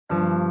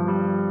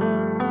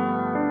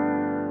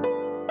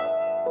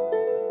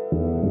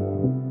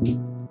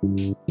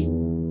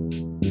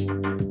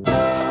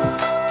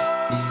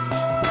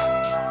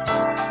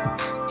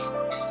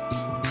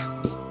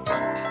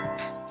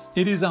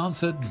It is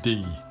answer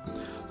D.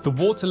 The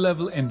water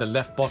level in the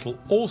left bottle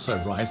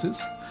also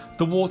rises.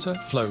 The water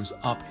flows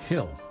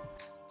uphill.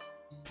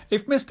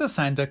 If Mr.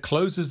 Santa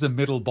closes the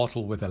middle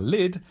bottle with a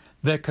lid,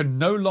 there can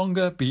no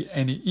longer be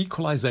any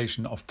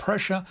equalization of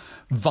pressure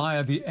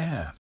via the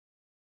air.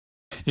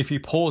 If he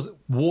pours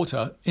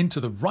water into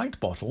the right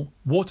bottle,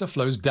 water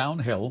flows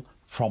downhill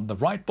from the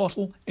right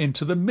bottle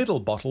into the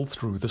middle bottle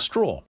through the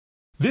straw.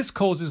 This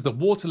causes the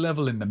water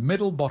level in the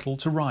middle bottle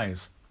to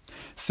rise.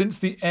 Since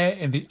the air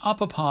in the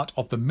upper part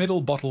of the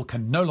middle bottle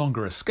can no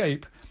longer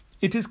escape,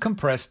 it is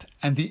compressed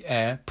and the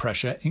air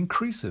pressure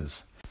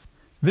increases.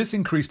 This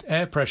increased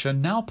air pressure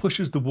now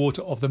pushes the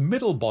water of the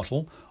middle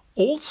bottle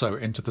also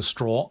into the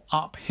straw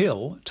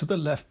uphill to the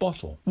left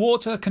bottle.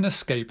 Water can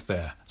escape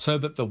there, so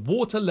that the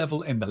water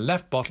level in the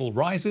left bottle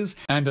rises,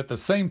 and at the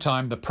same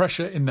time the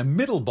pressure in the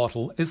middle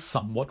bottle is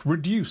somewhat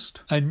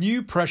reduced. A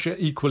new pressure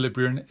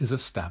equilibrium is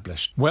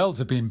established. Wells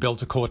have been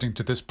built according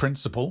to this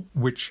principle,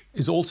 which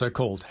is also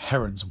called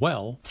Heron's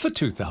Well, for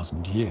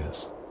 2,000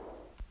 years.